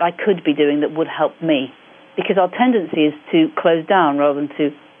doing that I could be doing that would help me? Because our tendency is to close down rather than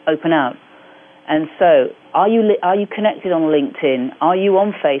to open out. And so are you connected on LinkedIn? Are you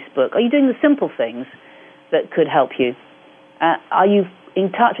on Facebook? Are you doing the simple things that could help you? Are you in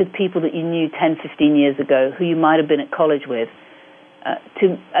touch with people that you knew 10, 15 years ago who you might have been at college with?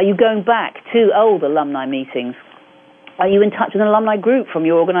 Are you going back to old alumni meetings? Are you in touch with an alumni group from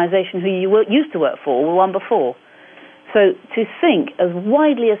your organization who you used to work for or one before? So to think as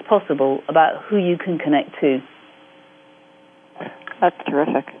widely as possible about who you can connect to. That's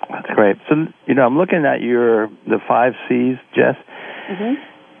terrific. That's great. So, I'm looking at the 5 C's, Jess.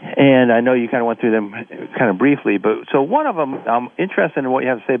 And I know you kind of went through them kind of briefly, but so one of them, I'm interested in what you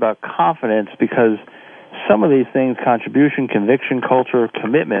have to say about confidence, because some of these things, contribution, conviction, culture,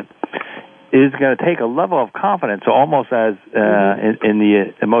 commitment, is going to take a level of confidence. So almost as in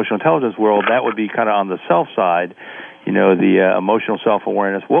the emotional intelligence world, that would be kind of on the self side, the emotional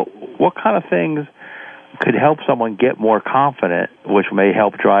self-awareness. What kind of things could help someone get more confident, which may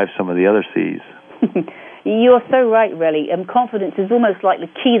help drive some of the other C's? You're so right, really. Confidence is almost like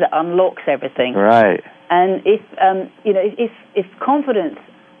the key that unlocks everything. Right. And if confidence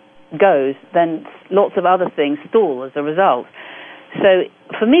goes, then lots of other things stall as a result. So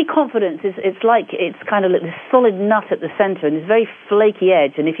for me, confidence it's kind of like this solid nut at the center and this very flaky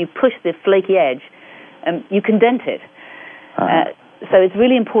edge. And if you push the flaky edge, you can dent it. So it's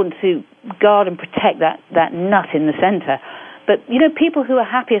really important to guard and protect that nut in the center. But, people who are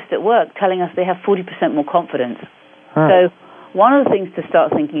happiest at work telling us they have 40% more confidence. So one of the things to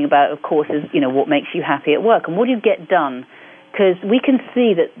start thinking about, of course, is, what makes you happy at work and what do you get done? Because we can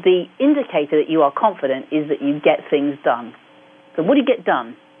see that the indicator that you are confident is that you get things done. So what do you get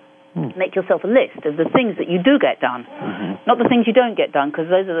done? Make yourself a list of the things that you do get done, not the things you don't get done, because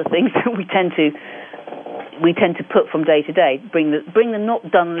those are the things that we tend to put from day to day. Bring the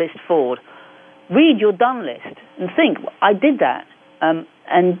not done list forward. Read your done list and think, I did that,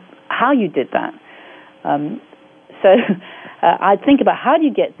 and how you did that. So I'd think about how do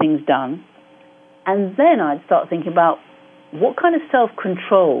you get things done, and then I'd start thinking about what kind of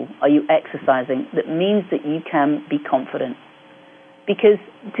self-control are you exercising that means that you can be confident. Because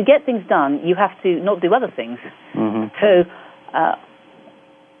to get things done, you have to not do other things. So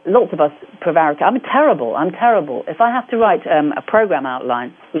lots of us prevaricate. I'm terrible. If I have to write a program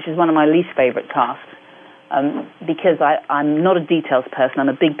outline, which is one of my least favorite tasks, because I'm not a details person, I'm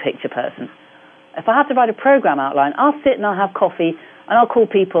a big picture person. If I have to write a program outline, I'll sit and I'll have coffee, and I'll call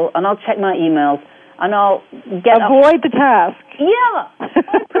people, and I'll check my emails, and I'll avoid the task. Yeah,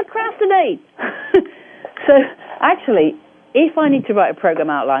 I procrastinate. So actually, if I need to write a program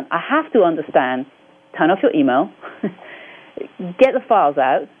outline, I have to understand, turn off your email, get the files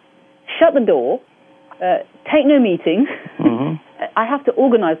out, shut the door, take no meetings. I have to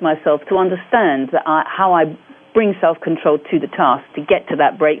organize myself to understand how I bring self-control to the task to get to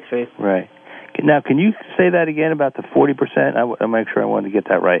that breakthrough. Right. Now, can you say that again about the 40%? I'll make sure I wanted to get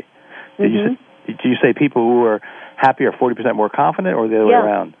that right. Did you say people who are happy are 40% more confident, or the other way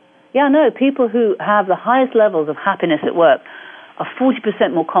around? Yeah, no, people who have the highest levels of happiness at work are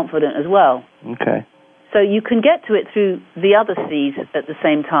 40% more confident as well. Okay. So you can get to it through the other C's at the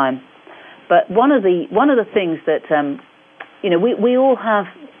same time. But one of the things that we all have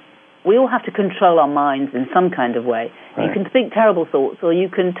to control our minds in some kind of way. Right. You can think terrible thoughts, or you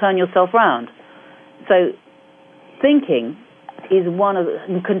can turn yourself round. So thinking is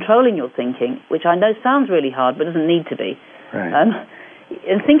controlling your thinking, which I know sounds really hard, but doesn't need to be. Right.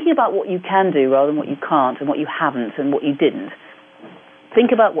 And thinking about what you can do rather than what you can't, and what you haven't and what you didn't.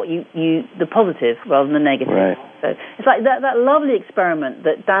 Think about what the positive rather than the negative. Right. So it's like that lovely experiment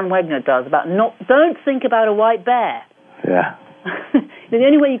that Dan Wegner does about don't think about a white bear. Yeah. The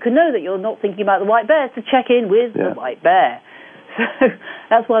only way you can know that you're not thinking about the white bear is to check in with the white bear. So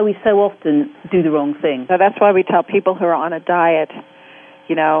that's why we so often do the wrong thing. So that's why we tell people who are on a diet,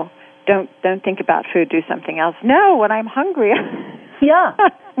 don't think about food, do something else. No, when I'm hungry. Yeah.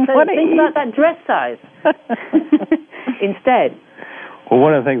 So think about that dress size instead. Well,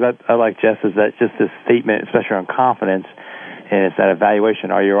 one of the things I like, Jess, is that just this statement, especially on confidence, and it's that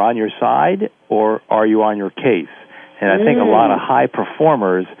evaluation. Are you on your side or are you on your case? And I think a lot of high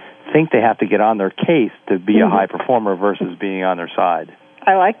performers think they have to get on their case to be a high performer versus being on their side.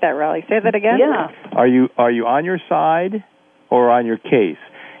 I like that, Relly. Say that again. Yeah. Are you on your side or on your case?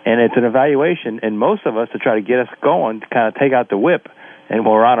 And it's an evaluation, and most of us, to try to get us going, to kind of take out the whip, and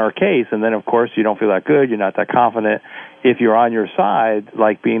we're on our case, and then, of course, you don't feel that good, you're not that confident. If you're on your side,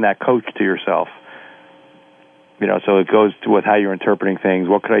 like being that coach to yourself. So it goes with how you're interpreting things.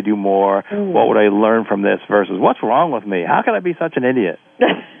 What could I do more? What would I learn from this versus what's wrong with me? How can I be such an idiot?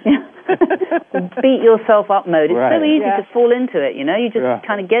 Beat yourself up mode. It's right. so easy to fall into it, You just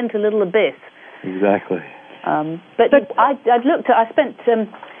kind of get into a little abyss. Exactly. But I spent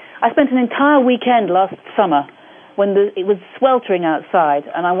an entire weekend last summer when it was sweltering outside,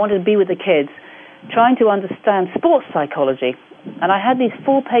 and I wanted to be with the kids, trying to understand sports psychology. And I had these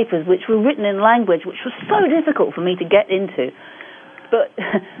 4 papers which were written in language which was so difficult for me to get into. But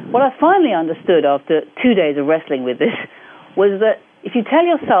what I finally understood after 2 days of wrestling with this was that if you tell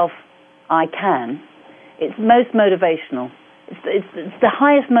yourself, I can, it's most motivational. It's the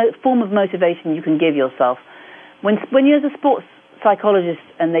highest form of motivation you can give yourself. When you're as a sports psychologist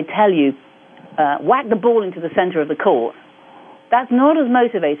and they tell you, whack the ball into the center of the court, that's not as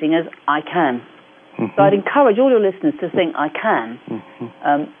motivating as I can. Mm-hmm. So I'd encourage all your listeners to think I can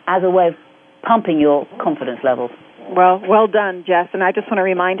as a way of pumping your confidence levels. Well done, Jess. And I just want to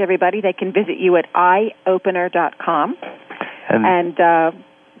remind everybody they can visit you at eyeopener.com. And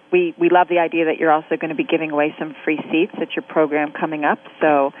we love the idea that you're also going to be giving away some free seats at your program coming up.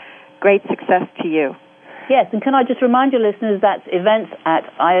 So great success to you. Yes, and can I just remind your listeners that's events at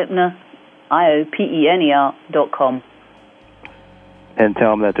eyeopener.com. And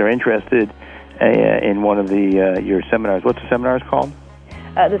tell them that they're interested in one of your seminars. What's the seminars called?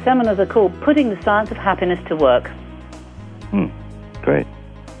 The seminars are called Putting the Science of Happiness to Work. Great.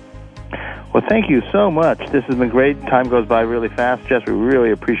 Well, thank you so much. This has been great. Time goes by really fast. Jess, we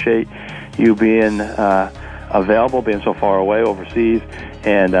really appreciate you being available, being so far away overseas.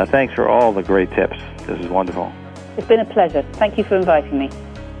 And thanks for all the great tips. This is wonderful. It's been a pleasure. Thank you for inviting me.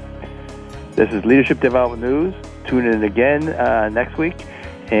 This is Leadership Development News. Tune in again next week.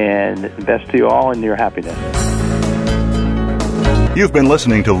 And best to you all in your happiness. You've been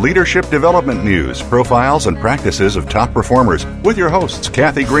listening to Leadership Development News, profiles and practices of top performers, with your hosts,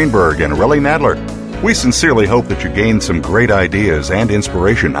 Kathy Greenberg and Relly Nadler. We sincerely hope that you gained some great ideas and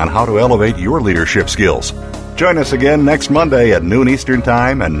inspiration on how to elevate your leadership skills. Join us again next Monday at noon Eastern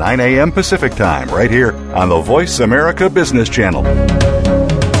Time and 9 a.m. Pacific Time, right here on the Voice America Business Channel.